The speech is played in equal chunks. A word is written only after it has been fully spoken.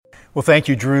Well, thank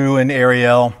you, Drew and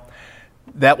Ariel.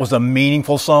 That was a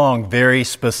meaningful song, very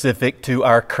specific to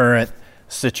our current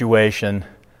situation.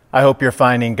 I hope you're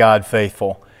finding God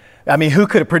faithful. I mean, who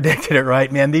could have predicted it, right,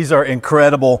 man? These are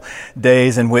incredible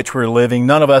days in which we're living.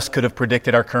 None of us could have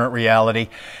predicted our current reality.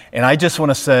 And I just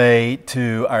want to say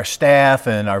to our staff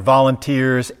and our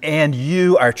volunteers and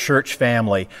you, our church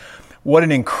family, what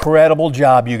an incredible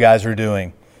job you guys are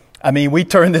doing. I mean, we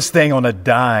turned this thing on a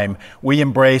dime. We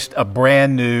embraced a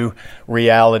brand new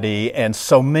reality, and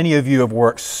so many of you have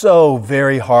worked so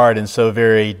very hard and so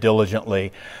very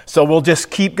diligently. So we'll just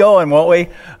keep going, won't we?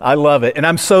 I love it, and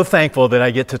I'm so thankful that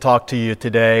I get to talk to you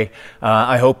today.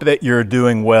 I hope that you're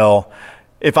doing well.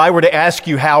 If I were to ask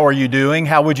you, how are you doing,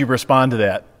 how would you respond to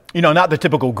that? You know, not the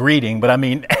typical greeting, but I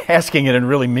mean asking it and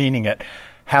really meaning it.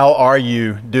 How are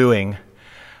you doing?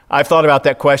 I've thought about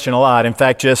that question a lot. In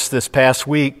fact, just this past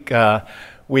week,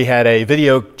 we had a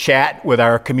video chat with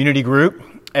our community group,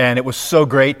 and it was so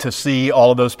great to see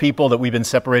all of those people that we've been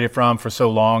separated from for so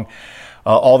long,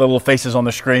 all the little faces on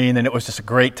the screen, and it was just a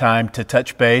great time to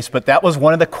touch base. But that was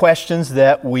one of the questions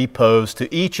that we posed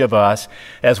to each of us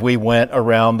as we went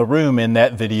around the room in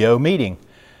that video meeting.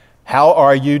 How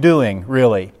are you doing,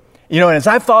 really? You know, and as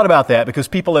I've thought about that, because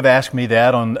people have asked me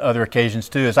that on other occasions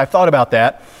too, as I've thought about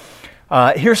that,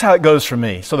 here's how it goes for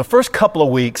me. So the first couple of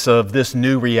weeks of this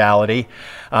new reality,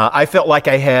 I felt like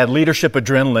I had leadership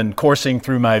adrenaline coursing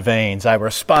through my veins. I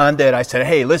responded. I said,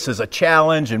 hey, this is a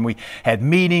challenge. And we had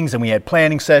meetings and we had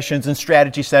planning sessions and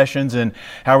strategy sessions and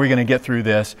how are we going to get through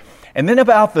this? And then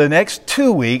about the next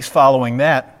 2 weeks following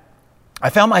that, I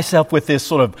found myself with this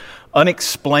sort of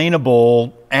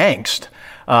unexplainable angst.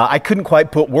 I couldn't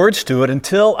quite put words to it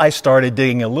until I started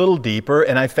digging a little deeper,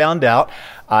 and I found out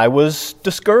I was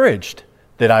discouraged,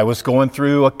 that I was going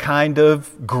through a kind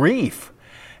of grief,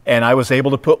 and I was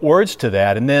able to put words to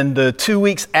that. And then the 2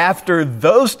 weeks after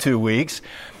those 2 weeks,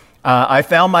 I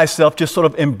found myself just sort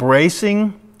of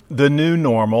embracing the new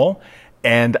normal,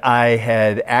 and I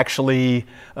had actually,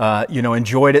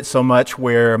 enjoyed it so much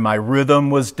where my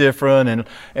rhythm was different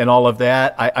and all of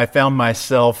that. I found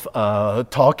myself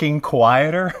talking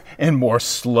quieter and more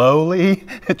slowly.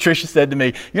 Tricia said to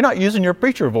me, you're not using your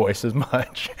preacher voice as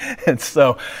much. And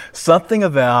so something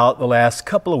about the last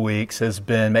couple of weeks has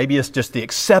been, maybe it's just the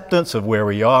acceptance of where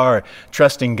we are,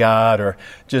 trusting God, or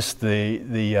just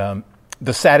the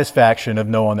satisfaction of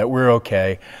knowing that we're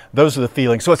okay. Those are the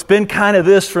feelings. So it's been kind of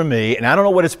this for me, and I don't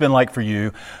know what it's been like for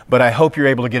you, but I hope you're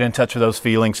able to get in touch with those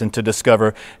feelings and to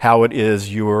discover how it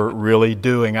is you're really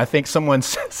doing. I think someone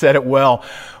said it well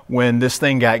when this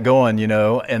thing got going,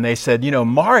 and they said,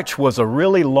 March was a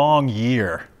really long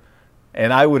year.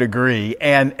 And I would agree.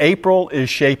 And April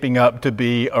is shaping up to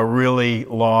be a really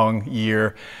long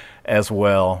year as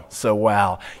well. So,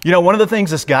 wow. One of the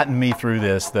things that's gotten me through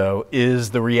this, though, is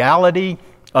the reality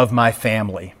of my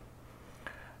family.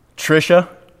 Tricia,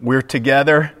 we're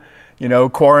together,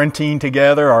 quarantined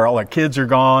together. All our kids are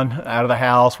gone out of the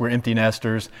house. We're empty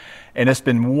nesters. And it's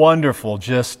been wonderful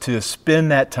just to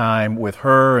spend that time with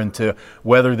her and to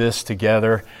weather this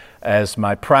together as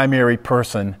my primary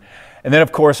person. And then,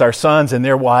 of course, our sons and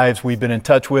their wives we've been in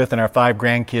touch with, and our 5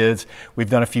 grandkids.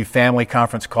 We've done a few family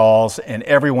conference calls, and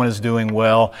everyone is doing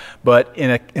well. But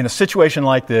in a situation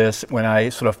like this, when I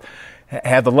sort of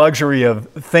have the luxury of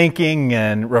thinking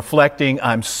and reflecting,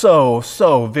 I'm so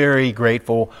very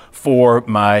grateful for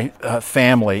my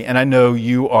family, and I know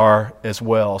you are as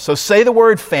well. So say the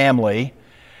word family,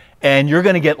 and you're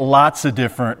going to get lots of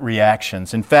different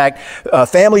reactions. In fact,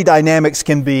 family dynamics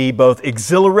can be both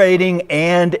exhilarating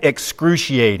and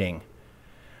excruciating.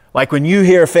 Like when you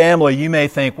hear family, you may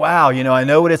think, wow, I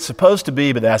know what it's supposed to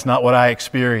be, but that's not what I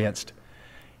experienced.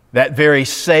 That very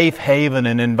safe haven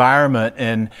and environment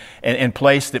and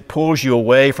place that pulls you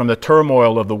away from the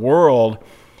turmoil of the world,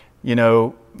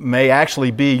 may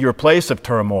actually be your place of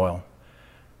turmoil.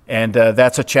 And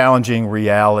that's a challenging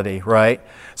reality, right?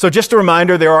 So just a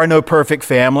reminder, there are no perfect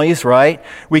families, right?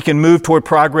 We can move toward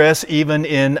progress even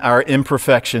in our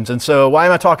imperfections. And so why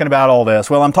am I talking about all this?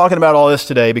 Well, I'm talking about all this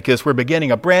today because we're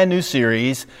beginning a brand new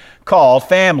series called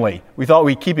Family. We thought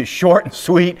we'd keep it short and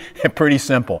sweet and pretty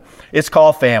simple. It's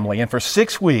called Family. And for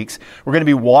 6 weeks, we're going to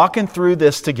be walking through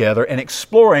this together and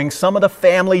exploring some of the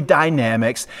family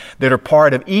dynamics that are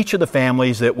part of each of the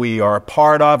families that we are a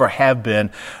part of or have been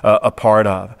a part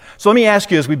of. So let me ask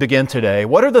you as we begin today,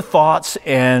 what are the thoughts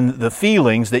and the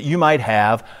feelings that you might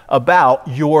have about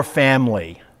your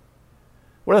family?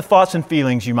 What are the thoughts and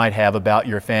feelings you might have about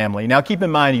your family? Now, keep in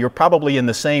mind, you're probably in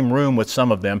the same room with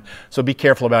some of them, so be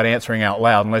careful about answering out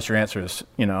loud unless your answer is,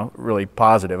 really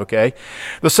positive, okay?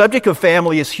 The subject of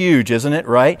family is huge, isn't it,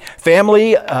 right?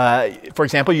 Family, for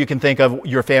example, you can think of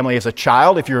your family as a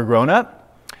child if you're a grown-up.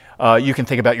 You can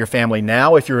think about your family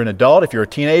now if you're an adult. If you're a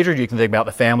teenager, you can think about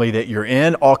the family that you're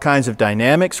in, all kinds of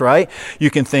dynamics, right? You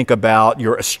can think about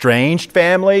your estranged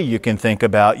family. You can think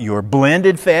about your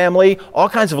blended family, all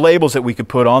kinds of labels that we could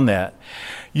put on that.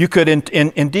 You could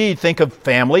indeed think of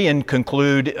family and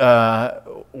conclude,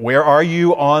 where are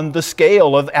you on the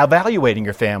scale of evaluating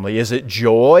your family? Is it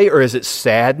joy or is it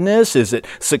sadness? Is it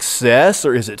success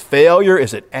or is it failure?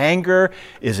 Is it anger?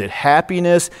 Is it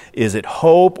happiness? Is it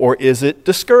hope or is it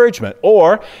discouragement?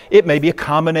 Or it may be a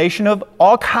combination of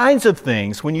all kinds of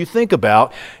things when you think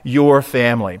about your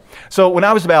family. So when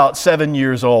I was about 7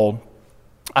 years old,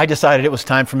 I decided it was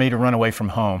time for me to run away from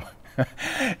home.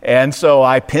 And so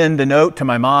I penned a note to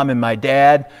my mom and my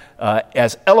dad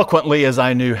as eloquently as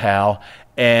I knew how,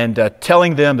 and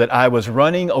telling them that I was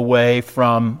running away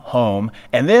from home.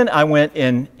 And then I went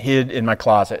and hid in my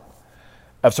closet.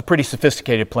 That was a pretty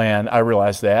sophisticated plan, I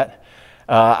realized that.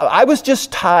 I was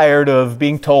just tired of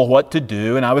being told what to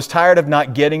do, and I was tired of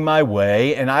not getting my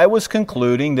way, and I was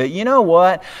concluding that, you know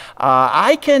what,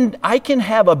 I can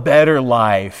have a better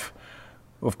life.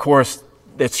 Of course,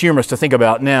 it's humorous to think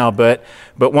about now, but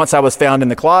once I was found in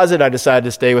the closet, I decided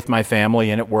to stay with my family,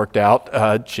 and it worked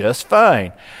out just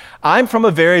fine. I'm from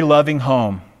a very loving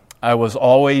home. I was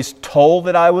always told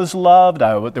that I was loved.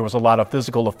 There was a lot of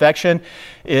physical affection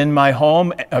in my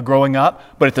home growing up,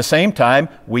 but at the same time,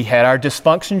 we had our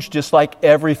dysfunctions just like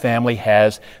every family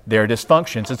has their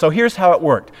dysfunctions. And so here's how it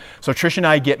worked. So Trish and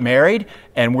I get married,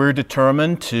 and we're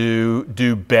determined to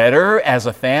do better as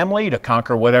a family, to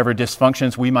conquer whatever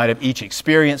dysfunctions we might have each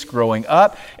experienced growing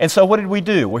up. And so what did we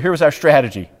do? Well, here was our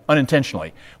strategy,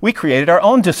 unintentionally. We created our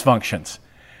own dysfunctions.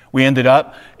 We ended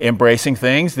up embracing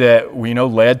things that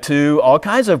led to all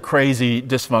kinds of crazy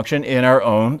dysfunction in our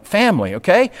own family,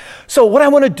 okay? So what I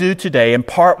want to do today in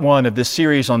part one of this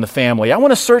series on the family, I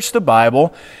want to search the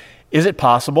Bible, is it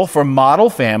possible, for model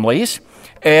families?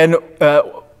 And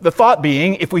the thought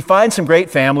being, if we find some great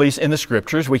families in the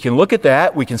Scriptures, we can look at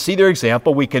that, we can see their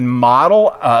example, we can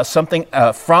model something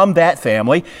from that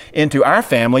family into our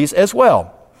families as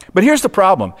well. But here's the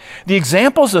problem. The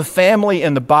examples of family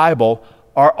in the Bible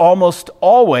are almost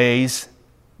always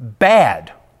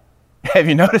bad. Have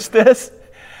you noticed this?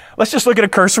 Let's just look at a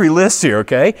cursory list here,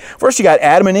 okay? First, you got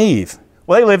Adam and Eve.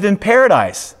 Well, they lived in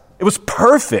paradise. It was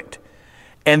perfect.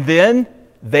 And then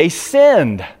they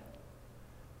sinned.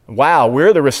 Wow,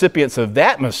 we're the recipients of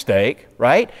that mistake,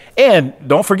 right? And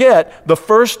don't forget, the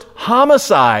first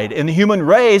homicide in the human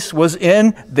race was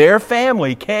in their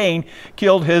family. Cain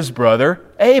killed his brother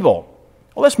Abel.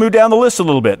 Well, let's move down the list a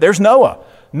little bit. There's Noah.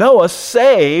 Noah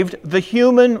saved the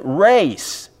human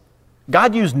race.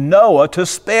 God used Noah to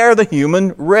spare the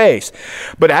human race.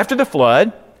 But after the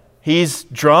flood, he's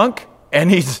drunk and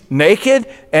he's naked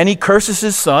and he curses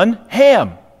his son Ham.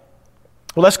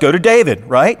 Well, let's go to David,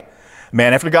 right?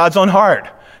 Man after God's own heart.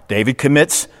 David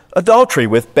commits adultery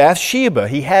with Bathsheba.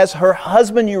 He has her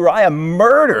husband Uriah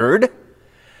murdered.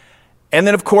 And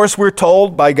then, of course, we're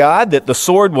told by God that the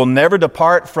sword will never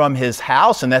depart from his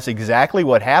house, and that's exactly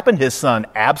what happened. His son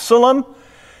Absalom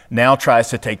now tries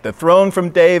to take the throne from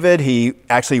David. He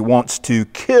actually wants to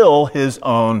kill his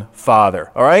own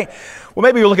father, all right? Well,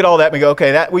 maybe we look at all that and we go,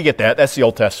 okay, we get that. That's the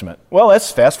Old Testament. Well,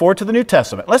 let's fast forward to the New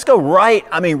Testament. Let's go right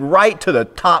to the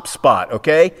top spot,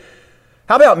 okay?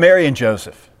 How about Mary and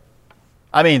Joseph?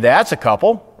 That's a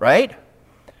couple, right?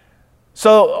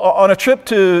 So on a trip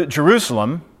to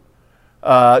Jerusalem,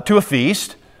 to a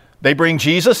feast, they bring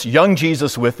Jesus, young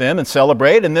Jesus, with them and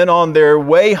celebrate. And then on their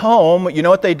way home, you know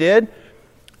what they did?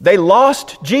 They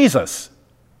lost Jesus.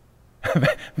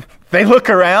 They look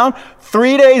around.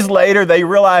 3 days later, they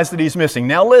realize that he's missing.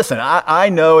 Now listen, I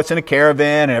know it's in a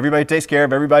caravan and everybody takes care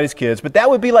of everybody's kids, but that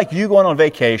would be like you going on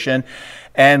vacation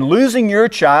and losing your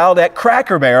child at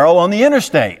Cracker Barrel on the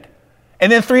interstate.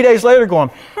 And then 3 days later going,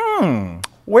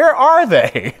 where are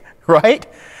they? Right?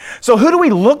 So who do we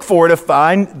look for to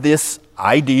find this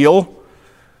ideal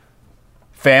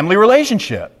family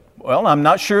relationship? Well, I'm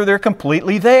not sure they're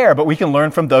completely there, but we can learn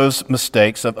from those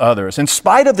mistakes of others. In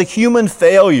spite of the human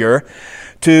failure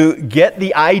to get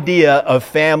the idea of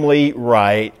family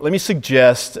right, let me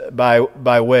suggest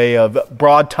by way of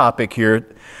broad topic here,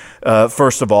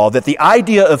 first of all, that the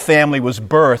idea of family was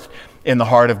birthed in the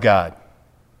heart of God.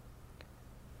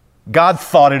 God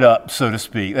thought it up, so to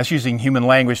speak. That's using human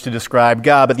language to describe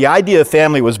God. But the idea of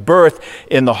family was birthed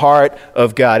in the heart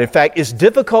of God. In fact, it's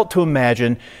difficult to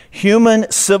imagine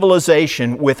human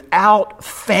civilization without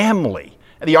family.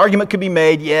 And the argument could be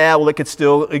made, it could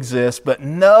still exist. But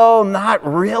no, not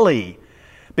really.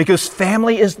 Because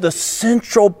family is the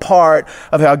central part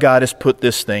of how God has put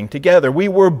this thing together. We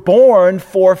were born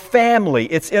for family.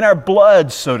 It's in our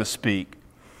blood, so to speak.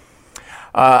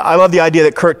 I love the idea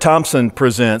that Kurt Thompson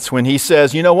presents when he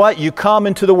says, you know what? You come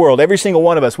into the world, every single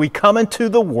one of us, we come into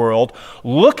the world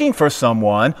looking for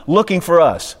someone, looking for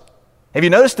us. Have you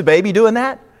noticed a baby doing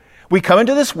that? We come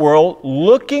into this world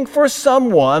looking for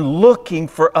someone, looking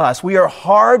for us. We are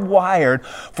hardwired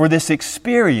for this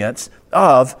experience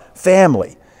of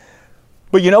family.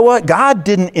 But you know what? God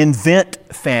didn't invent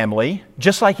family,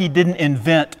 just like He didn't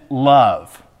invent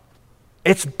love.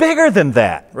 It's bigger than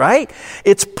that, right?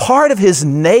 It's part of His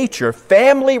nature.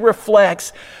 Family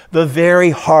reflects the very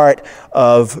heart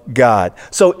of God.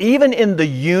 So even in the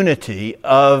unity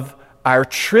of our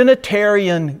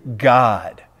Trinitarian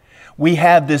God, we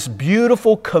have this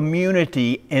beautiful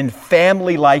community in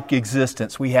family-like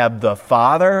existence. We have the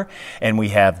Father, and we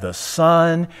have the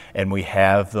Son, and we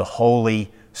have the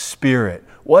Holy Spirit.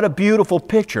 What a beautiful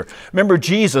picture. Remember,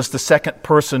 Jesus, the second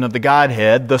person of the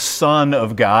Godhead, the Son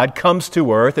of God, comes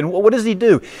to earth, and what does He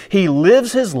do? He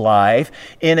lives His life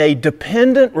in a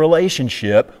dependent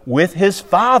relationship with His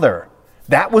Father.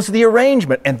 That was the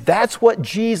arrangement, and that's what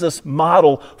Jesus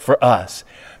modeled for us.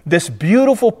 This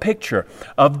beautiful picture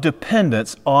of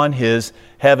dependence on His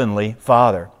Heavenly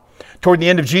Father. Toward the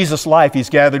end of Jesus' life,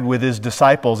 He's gathered with His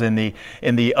disciples in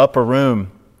the upper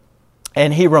room.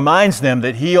 And He reminds them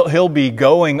that he'll be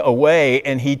going away,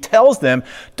 and He tells them,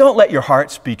 don't let your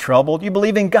hearts be troubled. You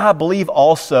believe in God, believe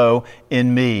also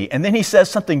in me. And then He says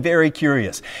something very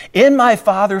curious. In my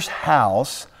Father's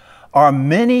house are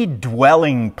many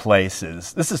dwelling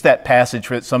places. This is that passage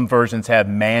where some versions have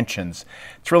mansions.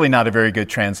 It's really not a very good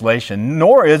translation,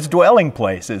 nor is dwelling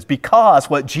places, because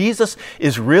what Jesus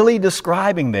is really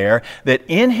describing there, that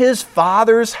in His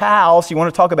Father's house, you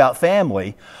want to talk about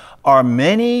family, are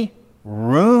many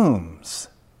rooms.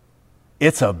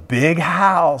 It's a big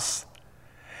house.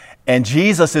 And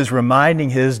Jesus is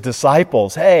reminding His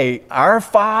disciples, hey, our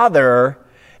Father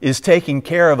is taking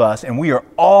care of us, and we are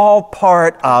all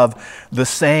part of the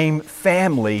same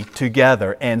family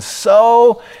together. And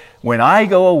so, when I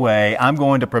go away, I'm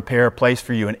going to prepare a place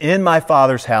for you. And in my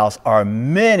Father's house are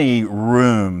many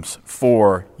rooms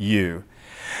for you.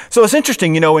 So it's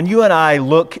interesting, when you and I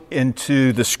look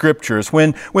into the Scriptures,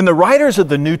 when the writers of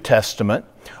the New Testament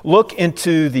look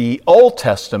into the Old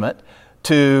Testament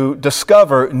to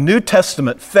discover New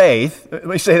Testament faith, let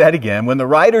me say that again, when the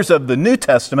writers of the New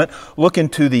Testament look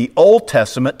into the Old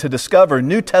Testament to discover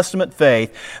New Testament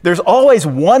faith, there's always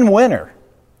one winner.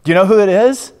 Do you know who it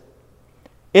is?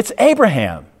 It's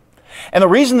Abraham. And the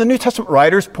reason the New Testament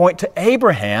writers point to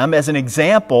Abraham as an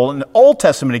example, an Old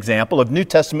Testament example of New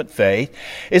Testament faith,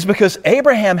 is because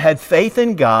Abraham had faith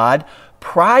in God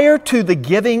prior to the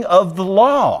giving of the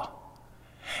law.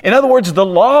 In other words, the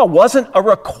law wasn't a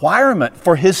requirement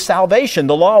for his salvation.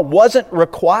 The law wasn't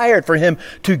required for him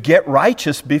to get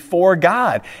righteous before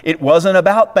God. It wasn't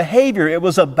about behavior. It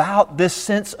was about this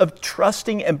sense of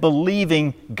trusting and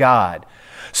believing God.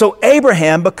 So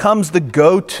Abraham becomes the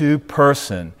go-to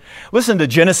person. Listen to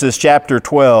Genesis chapter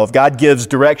 12. God gives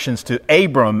directions to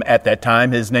Abram at that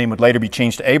time. His name would later be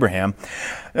changed to Abraham.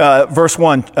 Verse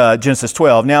 1, Genesis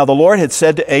 12. Now the Lord had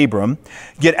said to Abram,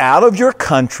 get out of your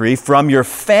country, from your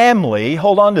family.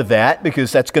 Hold on to that,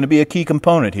 because that's going to be a key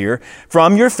component here.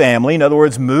 From your family. In other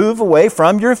words, move away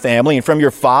from your family and from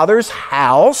your father's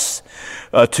house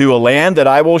to a land that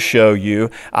I will show you.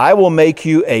 I will make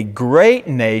you a great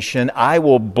nation. I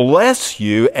will bless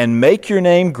you and make your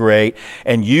name great,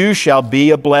 and you shall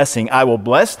be a blessing. I will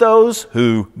bless those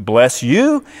who bless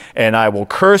you, and I will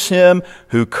curse him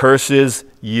who curses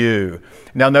you.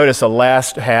 Now notice the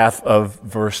last half of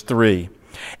verse 3.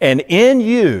 And in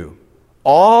you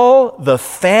all the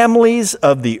families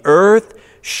of the earth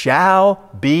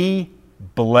shall be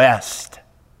blessed.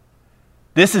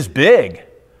 This is big.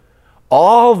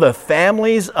 All the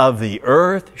families of the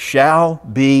earth shall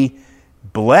be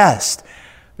blessed.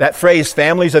 That phrase,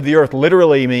 families of the earth,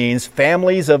 literally means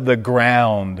families of the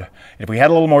ground. If we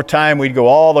had a little more time, we'd go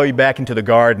all the way back into the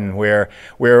garden where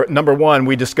number one,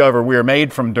 we discover we are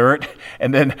made from dirt.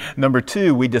 And then number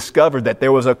two, we discovered that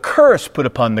there was a curse put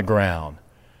upon the ground.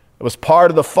 It was part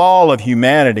of the fall of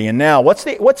humanity. And now, what's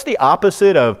the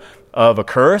opposite of a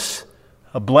curse?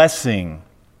 A blessing.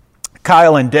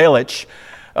 Kyle and Delitzsch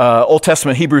Old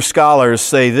Testament Hebrew scholars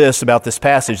say this about this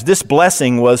passage. This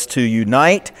blessing was to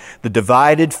unite the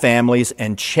divided families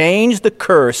and change the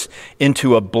curse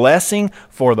into a blessing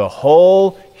for the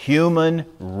whole human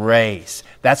race.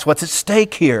 That's what's at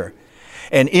stake here.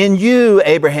 And in you,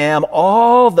 Abraham,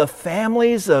 all the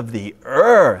families of the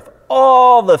earth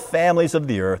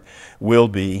will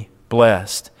be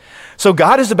blessed. So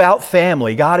God is about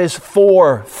family. God is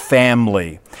for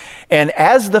family. And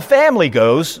as the family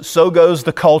goes, so goes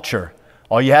the culture.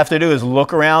 All you have to do is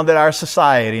look around at our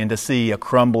society and to see a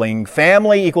crumbling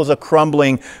family equals a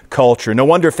crumbling culture. No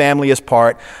wonder family is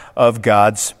part of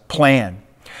God's plan.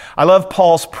 I love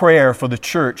Paul's prayer for the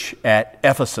church at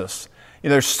Ephesus.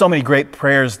 There's so many great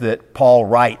prayers that Paul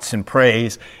writes and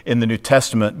prays in the New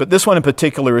Testament, but this one in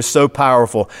particular is so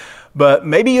powerful. But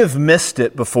maybe you've missed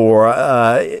it before.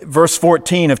 Verse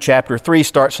 14 of chapter 3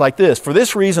 starts like this. For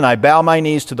this reason I bow my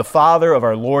knees to the Father of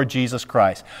our Lord Jesus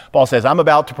Christ. Paul says, I'm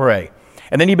about to pray.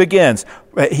 And then he begins.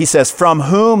 He says, from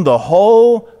whom the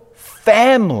whole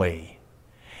family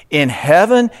in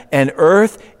heaven and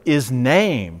earth is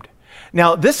named.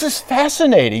 Now, this is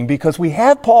fascinating because we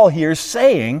have Paul here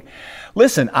saying,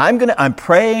 listen, I'm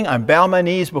praying, I'm bowing my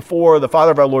knees before the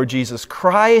Father of our Lord Jesus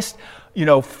Christ,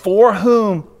 for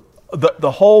whom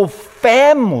the whole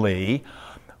family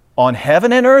on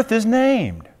heaven and earth is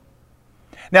named.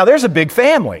 Now, there's a big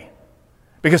family.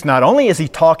 Because not only is he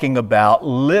talking about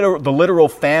the literal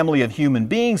family of human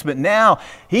beings, but now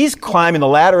he's climbing the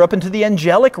ladder up into the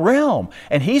angelic realm.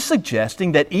 And he's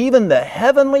suggesting that even the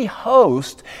heavenly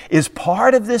host is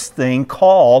part of this thing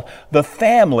called the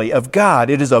family of God.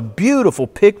 It is a beautiful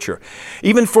picture.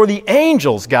 Even for the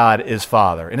angels, God is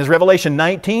Father. And as Revelation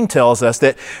 19 tells us,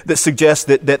 that suggests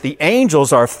that the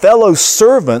angels are fellow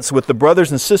servants with the brothers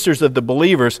and sisters of the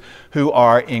believers who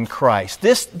are in Christ.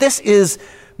 This is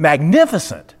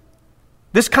magnificent.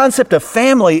 This concept of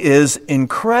family is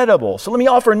incredible. So let me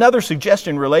offer another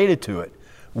suggestion related to it.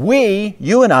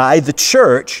 You and I, the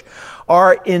church,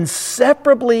 are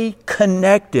inseparably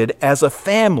connected as a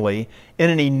family in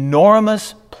an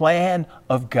enormous plan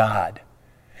of God.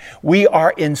 We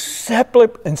are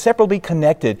inseparably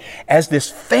connected as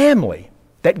this family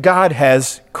that God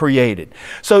has created.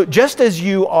 So just as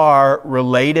you are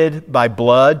related by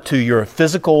blood to your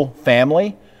physical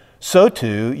family, so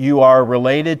too you are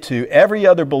related to every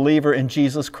other believer in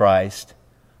Jesus Christ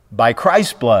by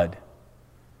Christ's blood.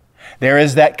 There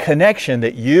is that connection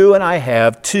that you and I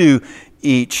have to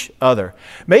each other.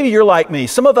 Maybe you're like me.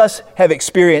 Some of us have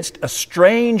experienced a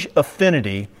strange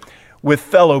affinity with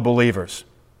fellow believers.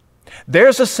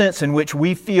 There's a sense in which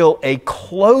we feel a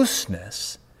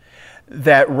closeness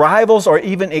that rivals or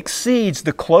even exceeds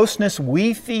the closeness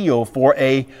we feel for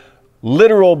a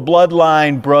literal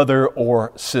bloodline brother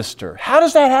or sister. How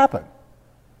does that happen?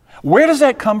 Where does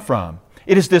that come from?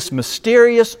 It is this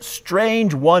mysterious,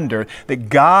 strange wonder that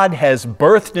God has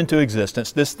birthed into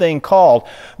existence, this thing called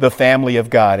the family of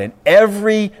God. And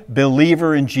every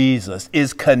believer in Jesus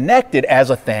is connected as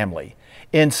a family,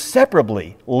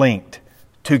 inseparably linked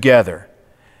together.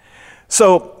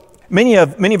 So many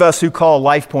of us who call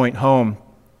LifePoint home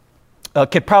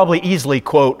could probably easily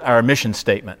quote our mission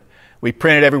statement. We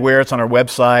print it everywhere. It's on our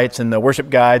websites and the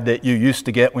worship guide that you used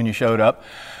to get when you showed up.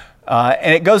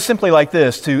 And it goes simply like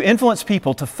this: to influence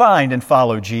people to find and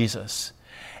follow Jesus.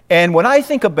 And when I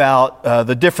think about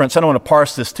the difference, I don't want to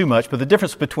parse this too much, but the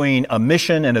difference between a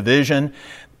mission and a vision,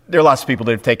 there are lots of people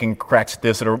that have taken cracks at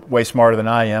this that are way smarter than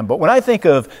I am. But when I think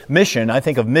of mission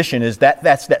as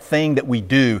that's that thing that we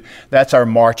do. That's our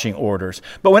marching orders.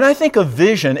 But when I think of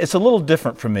vision, it's a little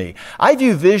different for me. I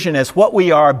view vision as what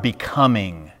we are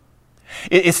becoming.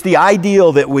 It's the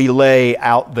ideal that we lay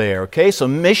out there, okay? So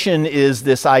mission is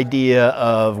this idea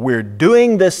of we're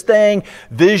doing this thing.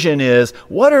 Vision is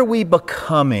what are we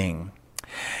becoming?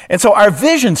 And so our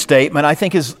vision statement, I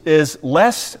think, is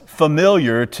less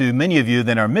familiar to many of you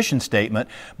than our mission statement,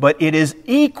 but it is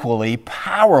equally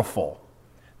powerful.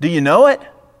 Do you know it?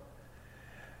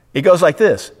 It goes like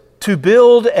this: to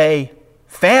build a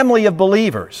family of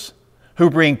believers who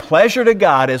bring pleasure to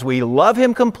God as we love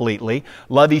Him completely,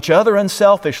 love each other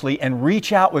unselfishly, and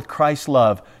reach out with Christ's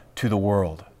love to the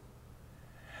world.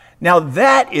 Now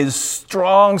that is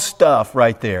strong stuff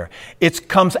right there. It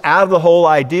comes out of the whole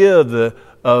idea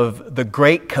of the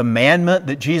great commandment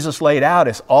that Jesus laid out.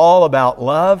 It's all about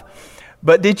love.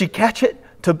 But did you catch it?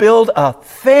 To build a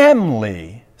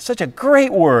family. Such a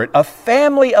great word, a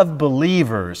family of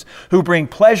believers who bring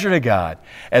pleasure to God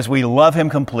as we love Him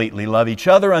completely, love each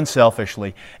other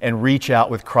unselfishly, and reach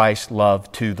out with Christ's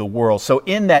love to the world. So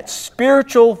in that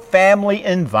spiritual family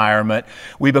environment,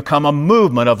 we become a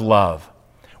movement of love.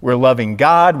 We're loving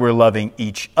God, we're loving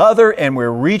each other, and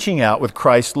we're reaching out with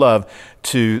Christ's love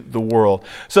to the world.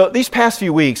 So these past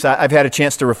few weeks, I've had a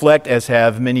chance to reflect, as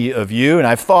have many of you, and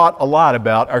I've thought a lot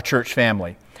about our church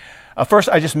family. First,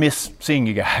 I just miss seeing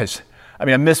you guys. I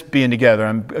mean, I miss being together.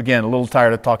 I'm, again, a little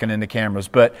tired of talking into cameras,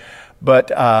 but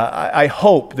I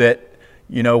hope that,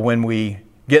 when we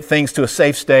get things to a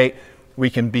safe state, we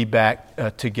can be back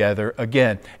together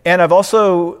again. And I've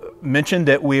also mentioned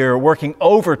that we are working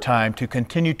overtime to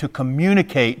continue to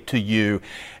communicate to you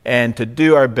and to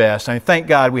do our best. I mean, thank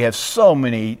God we have so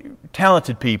many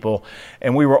talented people,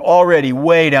 and we were already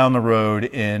way down the road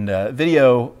in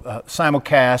video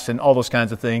simulcast and all those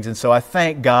kinds of things. And so I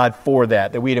thank God for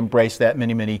that we had embraced that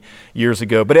many, many years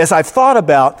ago. But as I've thought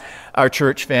about our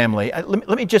church family,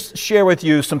 let me just share with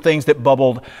you some things that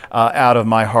bubbled out of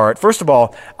my heart. First of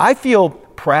all, I feel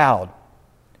proud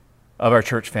of our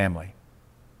church family.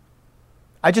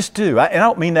 I just do. And I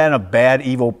don't mean that in a bad,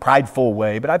 evil, prideful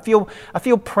way, but I feel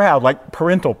proud, like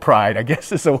parental pride, I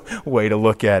guess is a way to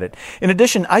look at it. In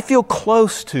addition, I feel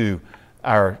close to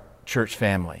our church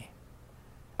family.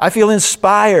 I feel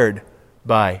inspired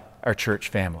by our church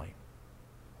family.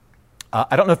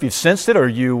 I don't know if you've sensed it or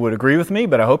you would agree with me,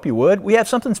 but I hope you would. We have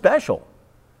something special.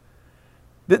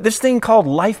 This thing called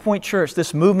Life Point Church,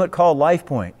 this movement called Life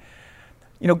Point.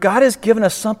 God has given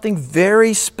us something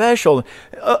very special.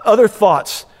 Other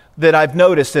thoughts that I've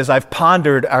noticed as I've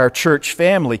pondered our church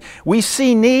family. We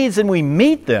see needs and we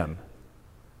meet them.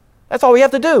 That's all we have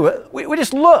to do. We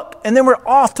just look, and then we're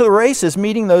off to the races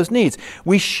meeting those needs.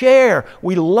 We share,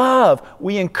 we love,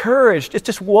 we encourage. It's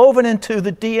just woven into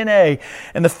the DNA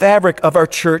and the fabric of our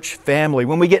church family.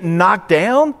 When we get knocked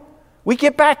down, we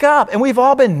get back up. And we've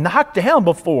all been knocked down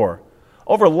before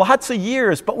over lots of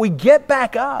years, but we get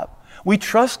back up. We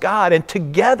trust God, and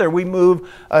together we move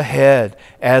ahead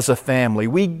as a family.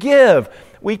 We give,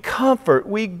 we comfort,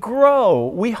 we grow,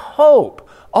 we hope.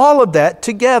 All of that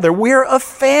together. We're a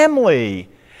family.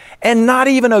 And not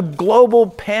even a global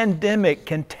pandemic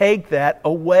can take that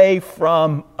away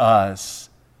from us.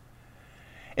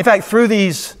 In fact, through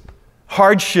these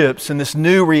hardships and this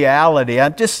new reality,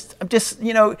 I'm just,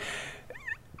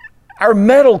 our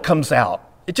mettle comes out.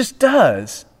 It just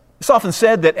does. It's often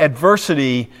said that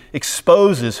adversity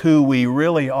exposes who we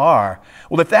really are.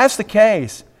 Well, if that's the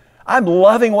case, I'm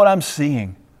loving what I'm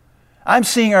seeing. I'm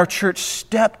seeing our church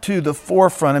step to the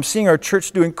forefront. I'm seeing our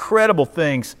church do incredible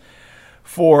things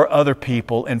for other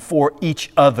people and for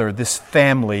each other, this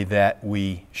family that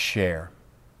we share.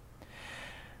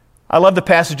 I love the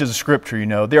passages of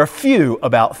Scripture, There are few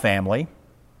about family,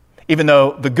 even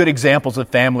though the good examples of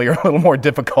family are a little more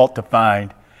difficult to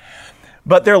find.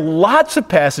 But there are lots of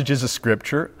passages of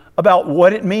Scripture about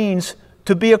what it means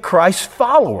to be a Christ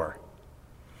follower.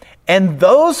 And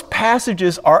those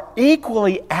passages are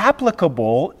equally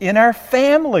applicable in our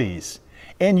families,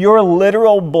 in your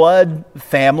literal blood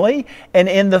family and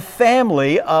in the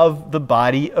family of the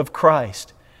body of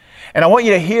Christ. And I want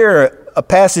you to hear a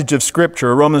passage of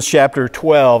Scripture, Romans chapter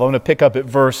 12. I'm going to pick up at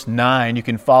verse 9. You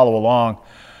can follow along.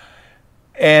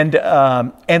 And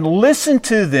listen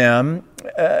to them.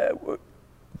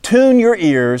 Tune your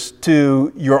ears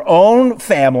to your own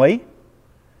family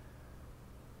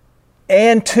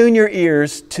and tune your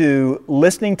ears to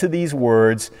listening to these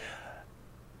words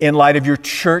in light of your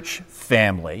church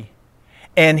family.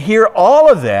 And hear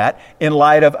all of that in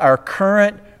light of our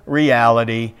current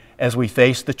reality as we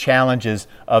face the challenges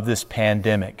of this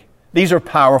pandemic. These are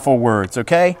powerful words,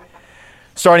 okay?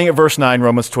 Starting at verse 9,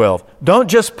 Romans 12. Don't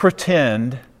just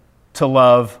pretend to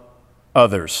love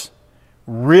others.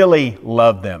 Really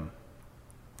love them.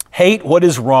 Hate what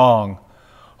is wrong.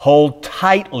 Hold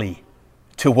tightly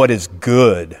to what is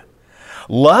good.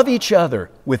 Love each other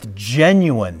with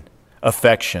genuine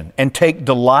affection and take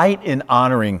delight in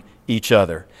honoring each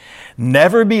other.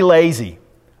 Never be lazy,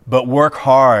 but work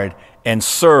hard and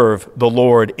serve the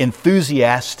Lord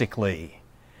enthusiastically.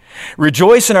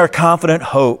 Rejoice in our confident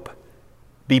hope.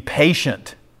 Be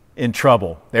patient in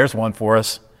trouble. There's one for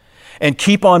us. And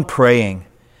keep on praying.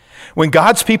 When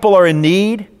God's people are in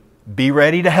need, be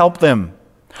ready to help them.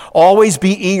 Always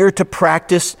be eager to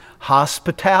practice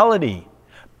hospitality.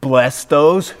 Bless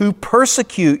those who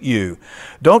persecute you.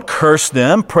 Don't curse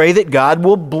them. Pray that God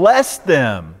will bless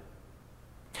them.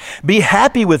 Be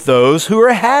happy with those who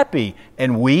are happy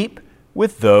and weep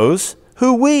with those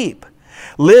who weep.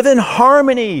 Live in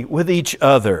harmony with each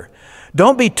other.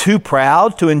 Don't be too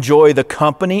proud to enjoy the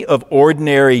company of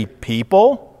ordinary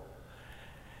people.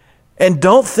 And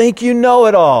don't think you know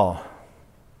it all.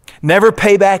 Never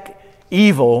pay back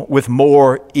evil with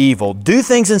more evil. Do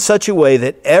things in such a way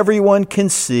that everyone can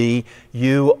see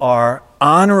you are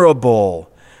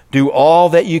honorable. Do all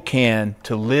that you can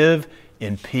to live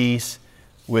in peace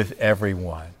with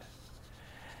everyone.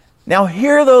 Now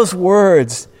hear those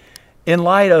words in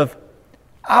light of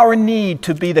our need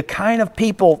to be the kind of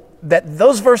people that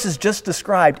those verses just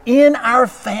described in our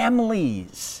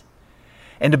families,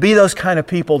 and to be those kind of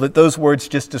people that those words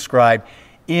just described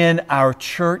in our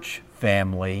church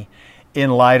family in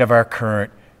light of our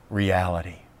current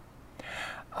reality.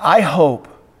 I hope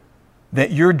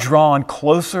that you're drawn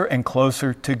closer and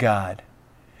closer to God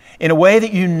in a way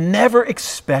that you never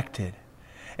expected.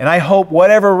 And I hope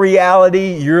whatever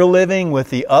reality you're living with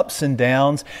the ups and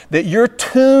downs, that you're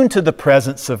tuned to the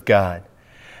presence of God.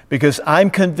 Because I'm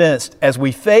convinced as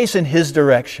we face in His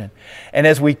direction, and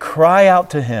as we cry out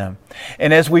to Him,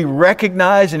 and as we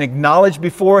recognize and acknowledge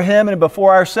before Him and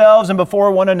before ourselves and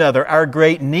before one another our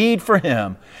great need for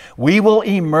Him, we will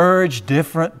emerge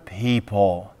different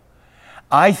people.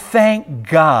 I thank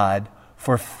God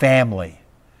for family.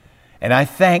 And I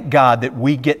thank God that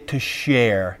we get to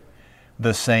share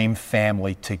the same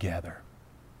family together.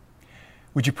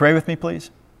 Would you pray with me, please?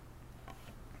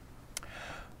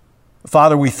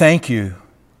 Father, we thank you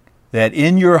that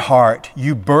in your heart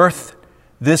you birthed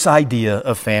this idea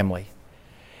of family.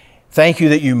 Thank you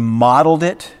that you modeled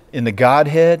it in the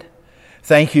Godhead.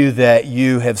 Thank you that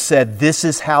you have said this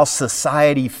is how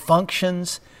society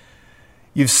functions.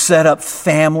 You've set up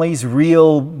families,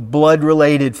 real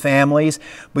blood-related families.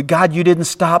 But God, you didn't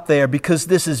stop there, because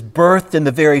this is birthed in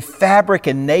the very fabric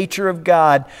and nature of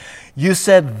God. You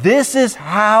said, this is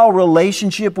how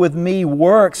relationship with me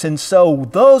works. And so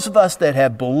those of us that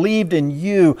have believed in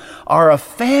you are a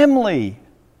family.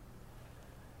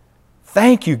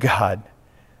 Thank you, God,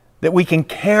 that we can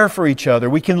care for each other.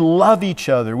 We can love each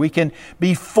other. We can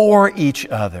be for each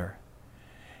other.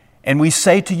 And we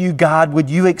say to you, God, would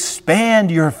you expand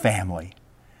your family?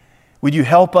 Would you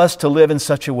help us to live in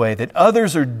such a way that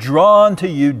others are drawn to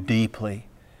you deeply,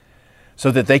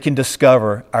 so that they can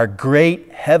discover our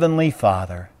great Heavenly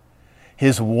Father,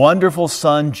 His wonderful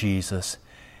Son, Jesus,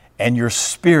 and your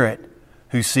Spirit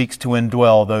who seeks to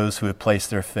indwell those who have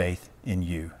placed their faith in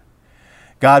you.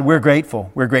 God, we're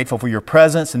grateful. We're grateful for your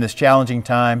presence in this challenging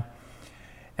time.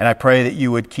 And I pray that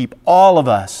you would keep all of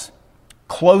us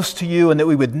close to you, and that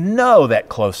we would know that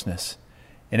closeness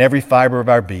in every fiber of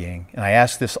our being. And I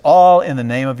ask this all in the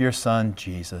name of your Son,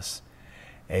 Jesus.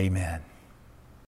 Amen.